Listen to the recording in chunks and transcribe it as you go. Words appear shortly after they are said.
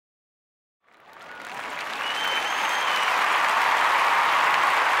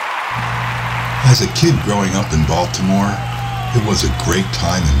As a kid growing up in Baltimore, it was a great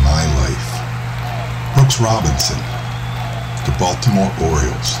time in my life. Brooks Robinson, the Baltimore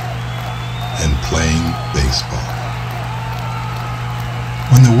Orioles, and playing baseball.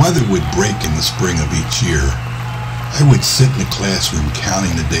 When the weather would break in the spring of each year, I would sit in the classroom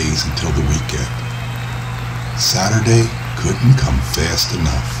counting the days until the weekend. Saturday couldn't come fast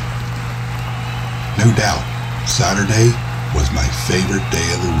enough. No doubt, Saturday was my favorite day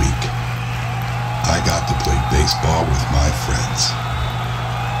of the week. I got to play baseball with my friends.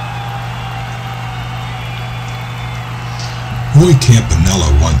 Roy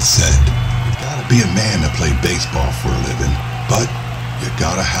Campanella once said, "You gotta be a man to play baseball for a living, but you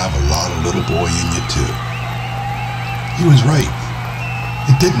gotta have a lot of little boy in you too." He was right.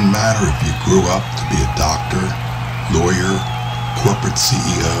 It didn't matter if you grew up to be a doctor, lawyer, corporate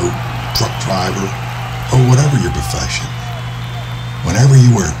CEO, truck driver, or whatever your profession. Whenever you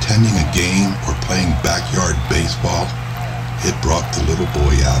were attending a game or playing backyard baseball, it brought the little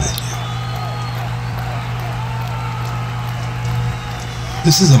boy out in you.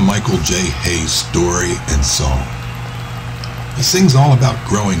 This is a Michael J. Hayes story and song. He sings all about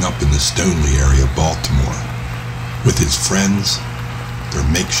growing up in the Stoneleigh area of Baltimore with his friends, their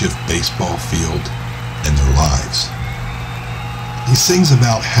makeshift baseball field, and their lives. He sings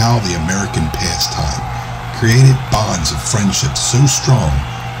about how the American pastime created bonds of friendship so strong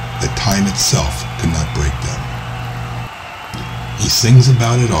that time itself could not break them. He sings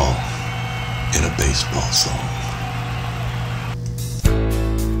about it all in a baseball song.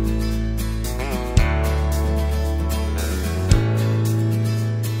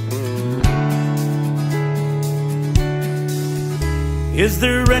 Is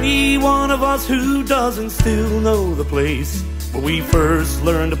there any one of us who doesn't still know the place where we first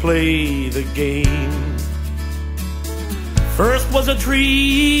learned to play the game? First was a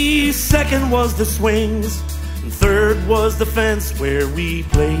tree, second was the swings, and third was the fence where we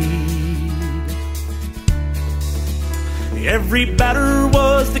played. Every batter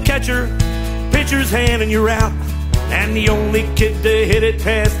was the catcher, pitcher's hand and you're out, and the only kid to hit it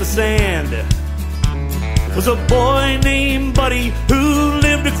past the sand was a boy named Buddy who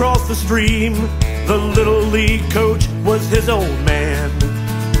lived across the stream. The Little League coach was his old man.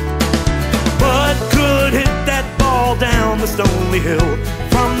 Bud could hit that ball down the Stoneleigh hill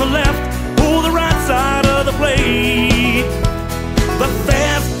from the left or the right side of the plate. The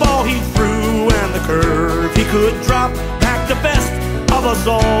fastball he threw and the curve he could drop packed the best of us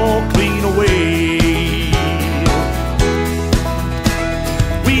all clean away.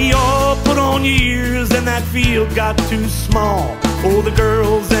 We all put on years and that field got too small for the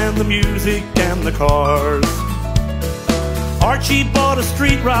girls and the music and the cars. Archie bought a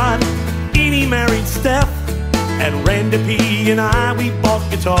street rod, Eenie married Steph, and Randy P and I, we bought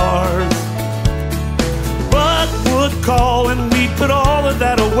guitars. Bud would call and we'd put all of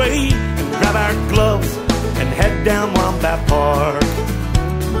that away and grab our gloves and head down Wombat Park.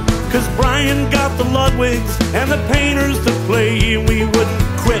 'Cause Brian got the Ludwigs and the Painters to play, and we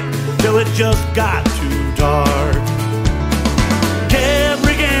wouldn't quit till it just got too dark. Kev,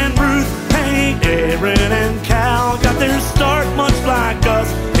 Rick and Ruth, Hank, Aaron and Cal got their start much like us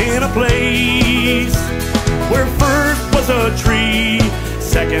in a place where first was a tree,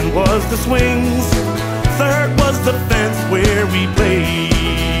 second was the swings, third was the fence where we played.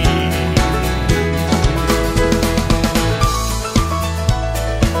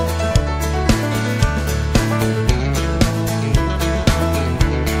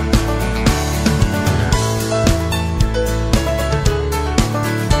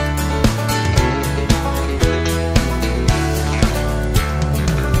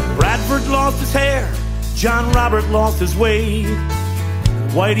 Lost his hair, John Robert lost his way,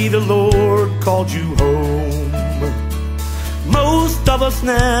 Whitey the Lord called you home. Most of us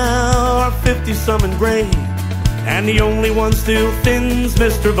now are 50-some and gray, and the only one still thin's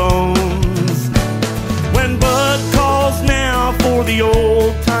Mr. Bones. When Bud calls now for the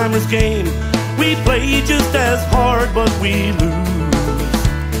old-timers game, we play just as hard but we lose,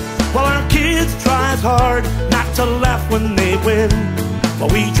 while our kids try as hard not to laugh when they win,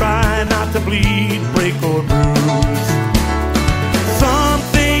 but we try not to bleed, break, or bruise. Some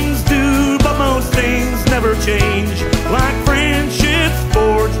things do, but most things never change, like friendships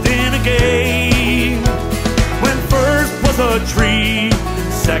forged in a game. When first was a tree,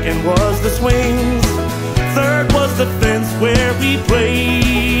 second was the swings, third was the fence where we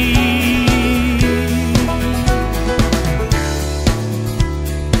played.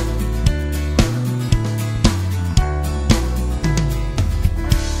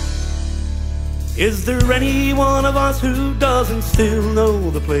 Is there any one of us who doesn't still know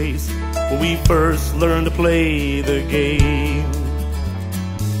the place when we first learned to play the game?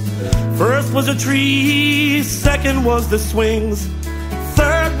 First was a tree, second was the swings,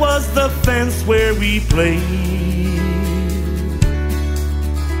 third was the fence where we played.